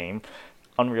single game.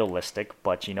 Unrealistic,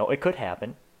 but, it could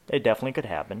happen. It definitely could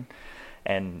happen.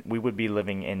 And we would be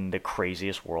living in the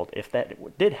craziest world if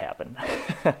that did happen.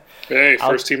 Hey,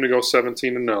 first team to go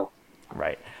 17-0.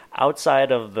 Right.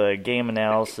 Outside of the game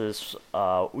analysis,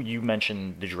 you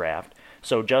mentioned the draft.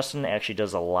 So Justin actually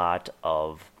does a lot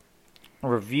of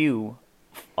review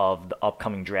of the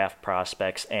upcoming draft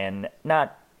prospects, and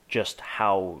not just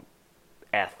how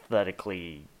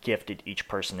athletically gifted each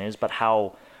person is, but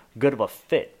how good of a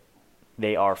fit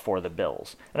they are for the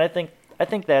Bills. And I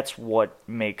think that's what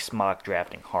makes mock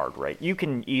drafting hard, right? You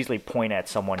can easily point at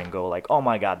someone and go like, "Oh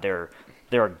my God, they're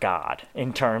a god"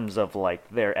 in terms of like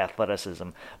their athleticism.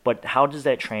 But how does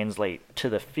that translate to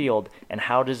the field, and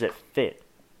how does it fit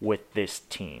with this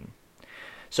team?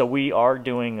 So we are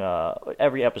doing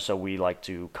every episode we like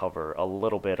to cover a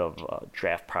little bit of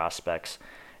draft prospects,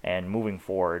 and moving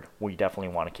forward, we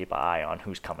definitely want to keep an eye on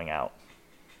who's coming out.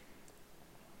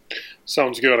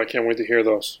 Sounds good. I can't wait to hear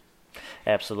those.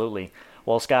 Absolutely.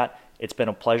 Well, Scott, It's been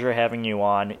a pleasure having you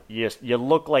on. You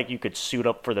look like you could suit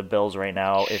up for the Bills right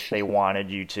now if they wanted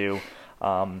you to.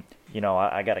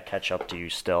 I got to catch up to you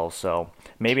still, so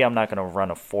maybe I'm not going to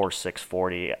run a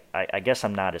 4.640. I guess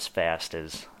I'm not as fast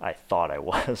as I thought I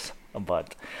was,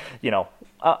 but,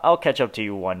 I'll catch up to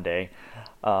you one day.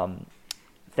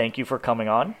 Thank you for coming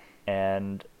on,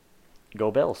 and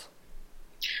go Bills.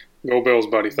 Go Bills,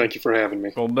 buddy. Thank you for having me.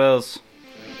 Go Bills.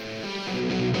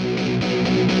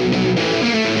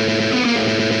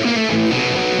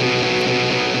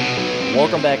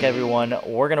 Welcome back, everyone.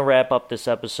 We're going to wrap up this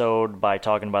episode by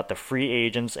talking about the free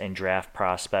agents and draft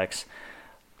prospects.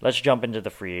 Let's jump into the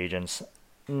free agents.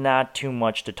 Not too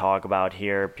much to talk about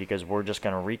here because we're just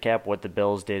going to recap what the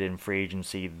Bills did in free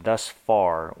agency thus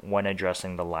far when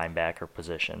addressing the linebacker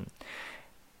position.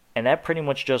 And that pretty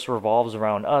much just revolves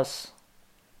around us,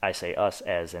 I say us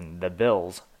as in the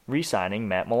Bills, re-signing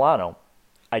Matt Milano.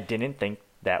 I didn't think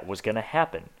that was going to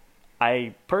happen.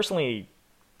 I personally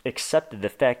accepted the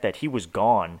fact that he was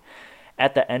gone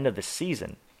at the end of the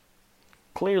season.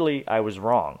 Clearly, I was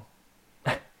wrong.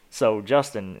 So,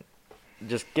 Justin,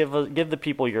 just give the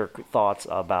people your thoughts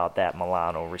about that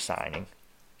Milano resigning.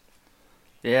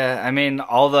 Yeah, I mean,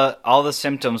 all the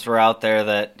symptoms were out there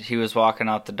that he was walking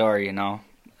out the door,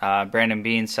 Brandon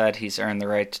Beane said he's earned the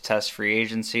right to test free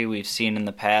agency. We've seen in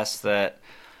the past that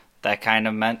kind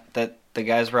of meant that the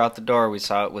guys were out the door. We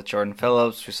saw it with Jordan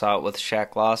Phillips. We saw it with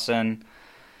Shaq Lawson.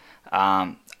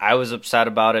 I was upset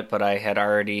about it, but I had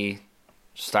already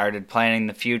started planning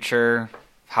the future.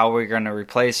 How we're going to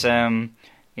replace him?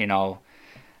 Are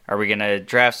we going to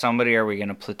draft somebody? Are we going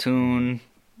to platoon?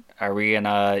 Are we going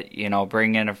to,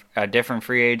 bring in a different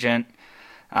free agent?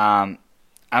 I'm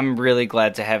really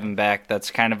glad to have him back.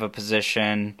 That's kind of a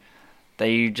position that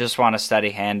you just want a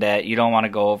steady hand at. You don't want to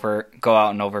go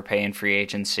out and overpay in free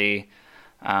agency.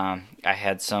 I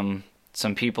had some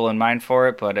people in mind for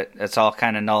it, but it's all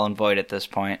kind of null and void at this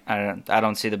point. I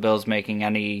don't see the Bills making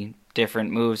any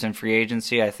different moves in free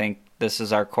agency. I think this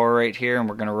is our core right here, and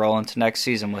we're going to roll into next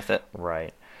season with it.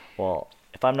 Right. Well,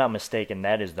 if I'm not mistaken,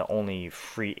 that is the only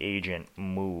free agent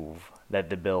move that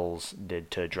the Bills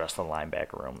did to address the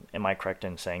linebacker room. Am I correct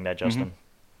in saying that, Justin?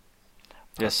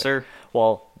 Mm-hmm. Yes, sir.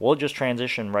 Well, we'll just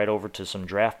transition right over to some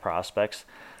draft prospects.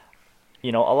 A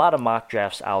lot of mock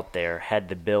drafts out there had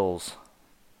the Bills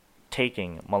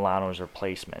taking Milano's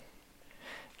replacement.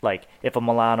 Like, if a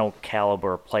Milano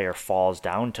caliber player falls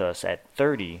down to us at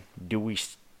 30, do we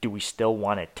still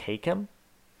want to take him?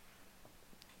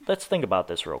 Let's think about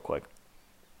this real quick.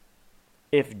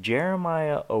 If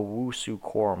Jeremiah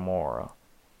Owusu-Koramoah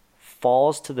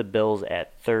falls to the Bills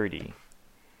at 30,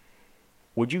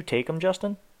 would you take him,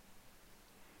 Justin?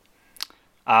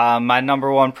 My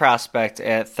number one prospect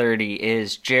at 30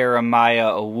 is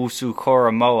Jeremiah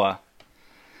Owusu-Koramoah.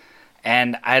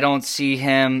 And I don't see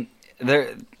him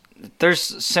there's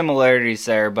similarities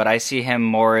there, but I see him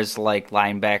more as like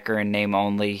linebacker in name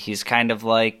only. He's kind of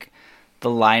like the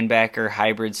linebacker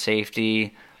hybrid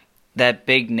safety, that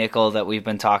big nickel that we've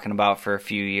been talking about for a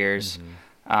few years.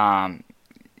 Mm-hmm.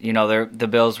 The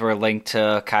Bills were linked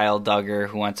to Kyle Duggar,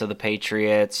 who went to the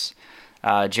Patriots.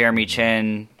 Jeremy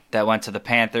Chin, that went to the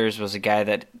Panthers, was a guy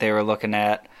that they were looking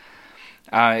at.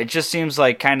 It just seems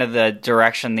like kind of the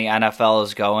direction the NFL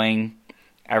is going.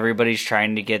 Everybody's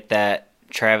trying to get that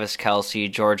Travis Kelce,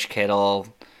 George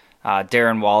Kittle,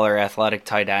 Darren Waller, athletic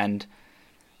tight end.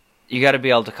 You got to be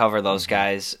able to cover those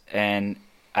guys, and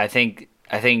I think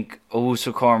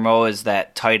Owusu-Koramoah is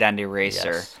that tight end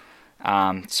eraser.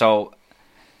 Yes.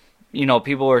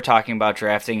 People were talking about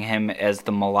drafting him as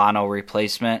the Milano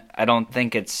replacement. I don't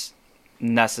think it's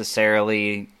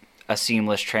necessarily a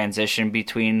seamless transition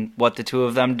between what the two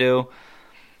of them do,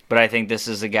 but I think this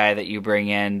is a guy that you bring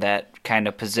in, that kind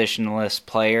of positionless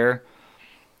player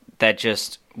that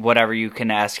just whatever you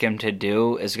can ask him to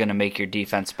do is going to make your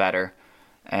defense better.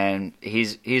 And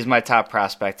he's my top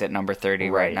prospect at number 30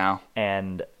 right now.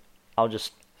 And I'll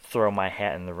just throw my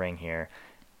hat in the ring here.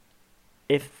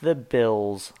 If the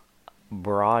Bills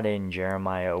brought in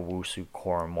Jeremiah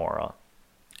Owusu-Koramoah,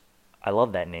 I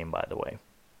love that name, by the way.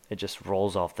 It just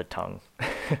rolls off the tongue.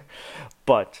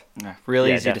 But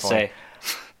really easy definitely to say.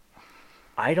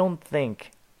 I don't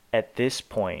think at this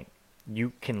point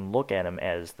you can look at him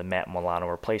as the Matt Milano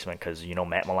replacement because,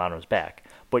 Matt Milano's back.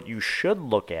 But you should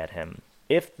look at him,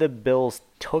 if the Bills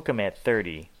took him at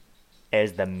 30,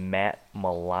 as the Matt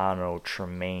Milano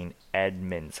Tremaine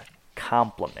Edmunds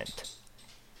complement.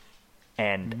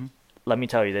 And let me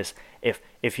tell you this, if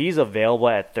he's available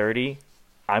at 30,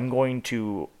 I'm going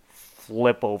to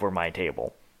flip over my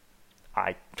table.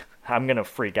 I'm going to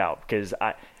freak out because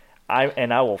I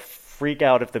will freak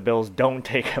out if the Bills don't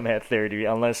take him at 30,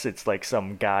 unless it's like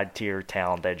some god tier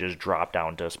talent that just dropped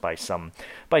down to us by some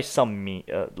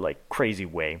like crazy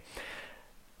way.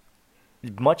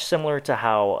 Much similar to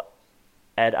how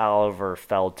Ed Oliver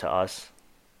fell to us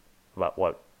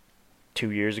about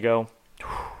 2 years ago.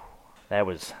 That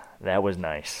was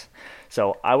nice.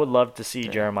 So I would love to see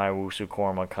Jeremiah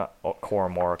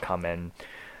Owusu-Koramoah come in.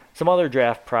 Some other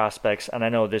draft prospects, and I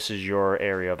know this is your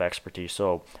area of expertise,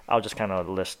 so I'll just kind of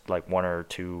list like one or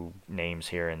two names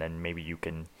here, and then maybe you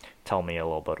can tell me a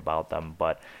little bit about them.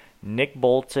 But Nick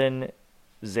Bolton,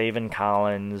 Zaven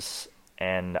Collins,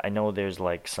 and I know there's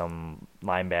like some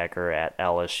linebacker at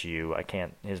LSU.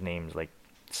 His name's like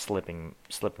slipping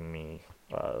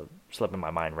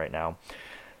my mind right now.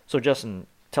 So Justin,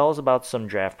 tell us about some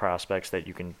draft prospects that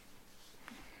you can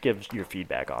give your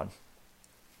feedback on.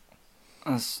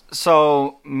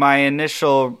 So my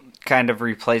initial kind of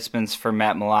replacements for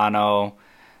Matt Milano,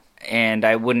 and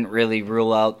I wouldn't really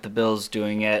rule out the Bills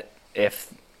doing it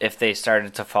if they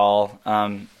started to fall.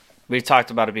 We've talked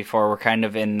about it before. We're kind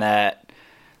of in that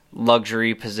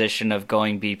luxury position of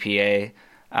going BPA.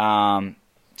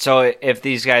 So if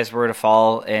these guys were to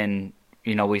fall and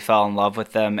we fell in love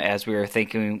with them as we were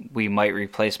thinking we might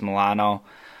replace Milano,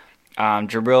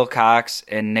 Jabril Cox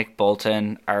and Nick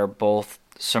Bolton are both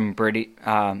some pretty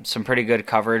good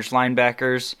coverage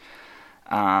linebackers.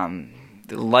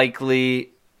 Likely,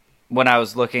 when I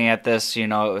was looking at this, it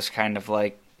was kind of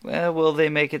like, will they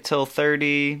make it till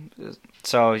 30?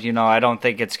 So, I don't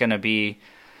think it's going to be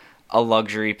a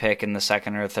luxury pick in the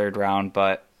second or third round,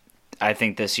 but I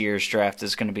think this year's draft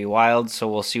is going to be wild, so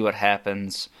we'll see what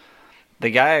happens.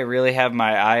 The guy I really have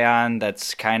my eye on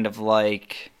that's kind of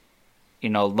like,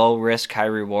 low risk, high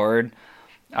reward,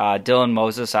 Dylan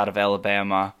Moses out of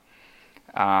Alabama.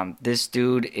 This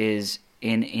dude is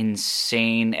an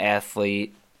insane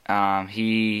athlete.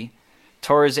 He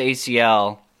tore his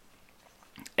ACL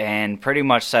and pretty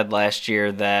much said last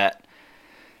year that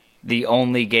the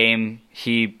only game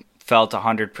he felt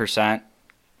 100%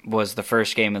 was the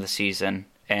first game of the season,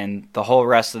 and the whole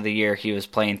rest of the year he was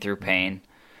playing through pain.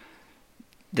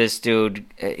 This dude,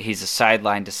 he's a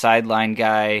sideline-to-sideline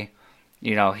guy.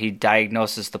 He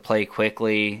diagnoses the play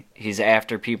quickly. He's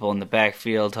after people in the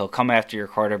backfield. He'll come after your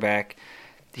quarterback.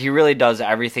 He really does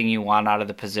everything you want out of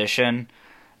the position.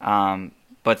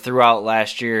 But throughout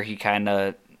last year, he kind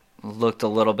of looked a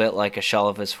little bit like a shell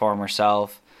of his former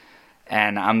self.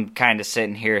 And I'm kind of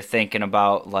sitting here thinking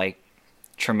about, like,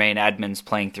 Tremaine Edmunds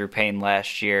playing through pain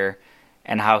last year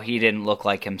and how he didn't look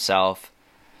like himself.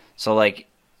 So, like,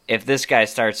 if this guy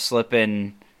starts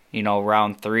slipping,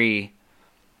 round 3,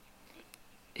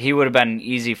 he would have been an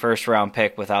easy first-round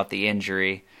pick without the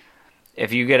injury.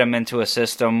 If you get him into a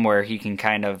system where he can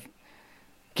kind of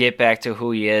get back to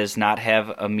who he is, not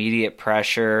have immediate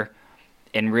pressure,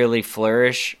 and really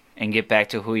flourish and get back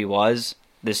to who he was,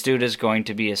 this dude is going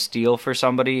to be a steal for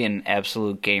somebody, an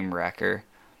absolute game wrecker.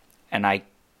 And I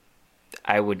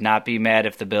would not be mad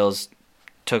if the Bills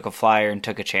took a flyer and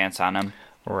took a chance on him.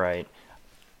 Right.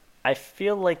 I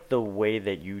feel like the way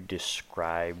that you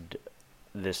described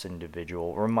this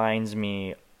individual reminds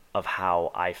me of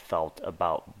how I felt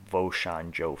about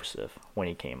Voshon Joseph when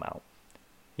he came out.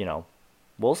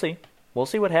 We'll see. We'll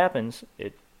see what happens.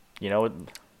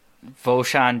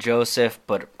 Voshon Joseph,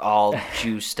 but all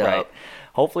juiced right. up.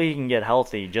 Hopefully he can get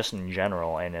healthy just in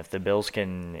general, and if the Bills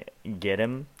can get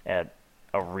him at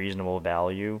a reasonable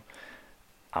value,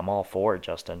 I'm all for it,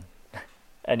 Justin.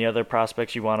 Any other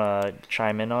prospects you want to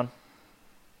chime in on?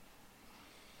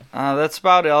 That's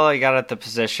about all I got at the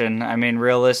position. I mean,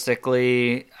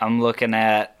 realistically,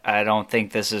 I don't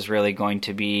think this is really going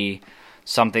to be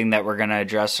something that we're going to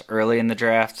address early in the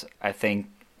draft. I think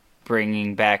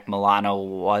bringing back Milano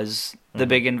was the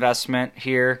big investment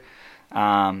here.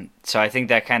 So I think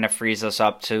that kind of frees us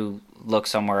up to look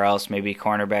somewhere else, maybe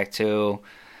cornerback too,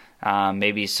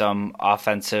 maybe some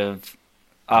offensive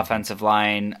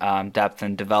line depth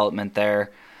and development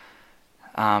there.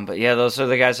 But yeah, those are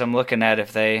the guys I'm looking at.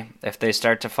 If they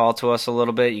start to fall to us a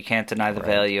little bit, you can't deny the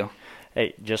value.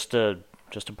 Hey, just to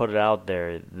put it out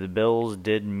there, the Bills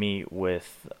did meet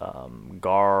with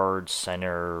guard,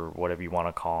 center, whatever you want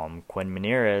to call him, Quinn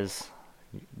Menierez.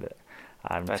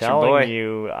 I'm telling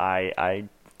you, I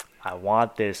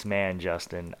want this man,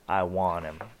 Justin. I want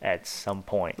him at some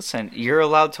point. Listen, you're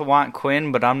allowed to want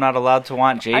Quinn, but I'm not allowed to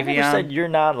want Javion. I never said you're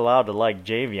not allowed to like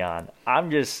Javion.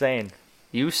 I'm just saying.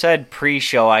 You said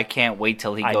pre-show, I can't wait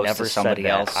till he goes to somebody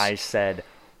else. I said,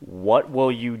 what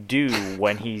will you do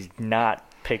when he's not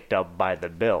picked up by the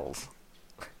Bills?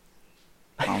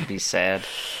 I'll be sad.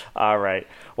 All right.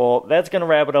 Well, that's going to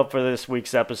wrap it up for this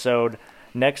week's episode.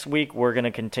 Next week, we're going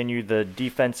to continue the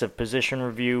defensive position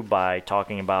review by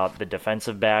talking about the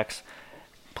defensive backs.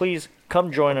 Please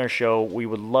come join our show. We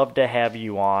would love to have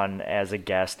you on as a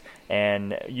guest,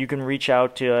 and you can reach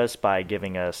out to us by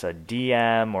giving us a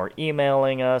DM or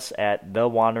emailing us at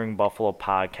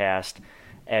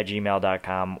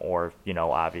thewanderingbuffalopodcast@gmail.com, or,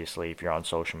 obviously, if you're on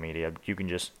social media, you can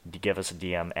just give us a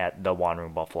DM at the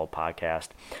Wandering Buffalo Podcast.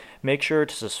 Make sure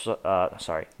to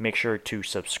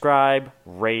subscribe,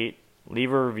 rate,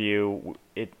 leave a review.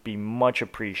 It'd be much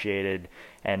appreciated,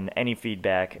 and any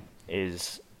feedback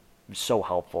is so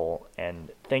helpful.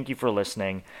 And thank you for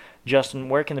listening. Justin,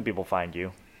 where can the people find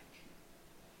you?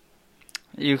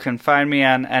 You can find me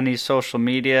on any social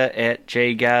media at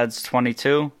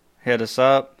jgods22. Hit us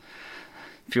up.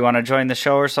 If you want to join the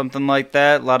show or something like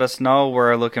that, let us know.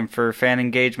 We're looking for fan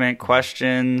engagement,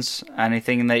 questions,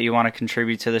 anything that you want to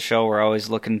contribute to the show. We're always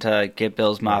looking to get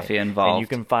Bills Mafia involved. And you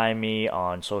can find me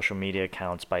on social media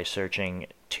accounts by searching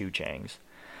 2Changs.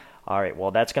 All right,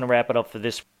 well, that's going to wrap it up for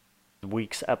this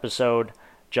week's episode.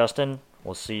 Justin,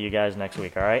 we'll see you guys next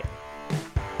week, all right?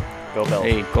 Go Bills.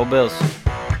 Hey, go Bills.